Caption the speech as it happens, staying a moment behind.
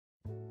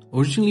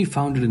Originally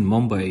founded in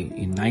Mumbai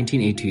in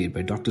 1988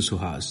 by Dr.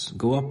 Suhas,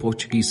 Goa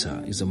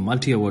Portuguesa is a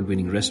multi-award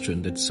winning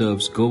restaurant that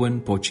serves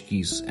Goan,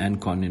 Portuguese and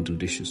continental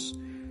dishes.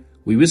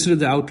 We visited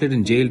the outlet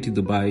in JLT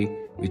Dubai,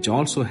 which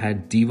also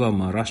had Diva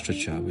Maharashtra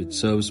Cha, which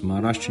serves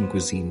Maharashtrian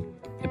cuisine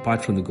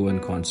apart from the Goan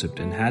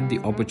concept, and had the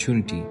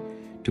opportunity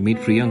to meet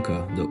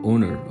Priyanka, the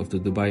owner of the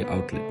Dubai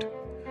outlet,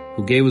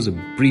 who gave us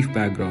a brief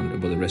background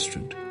about the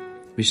restaurant.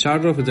 We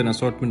started off with an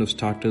assortment of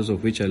starters,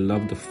 of which I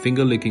love the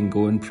finger-licking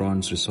Goan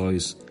prawns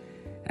rissois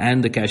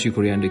and the cashew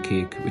coriander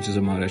cake, which is a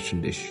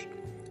Maharashtrian dish.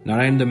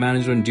 Narayan, the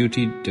manager on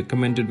duty,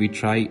 recommended we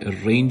try a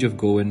range of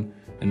Goan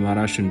and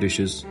Maharashtrian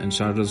dishes and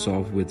started us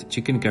off with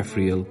chicken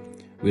kafriel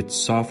with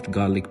soft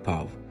garlic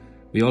pav.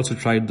 We also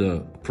tried the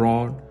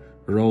prawn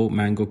raw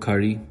mango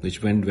curry,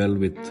 which went well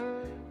with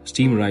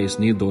steamed rice,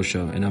 neer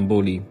dosha and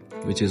amboli,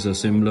 which is a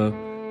similar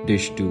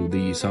dish to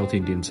the South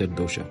Indian set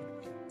dosha.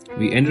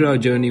 We ended our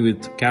journey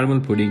with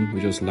caramel pudding,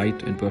 which was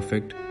light and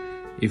perfect.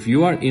 If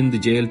you are in the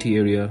JLT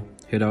area,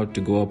 head out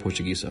to Goa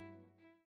Portuguesa.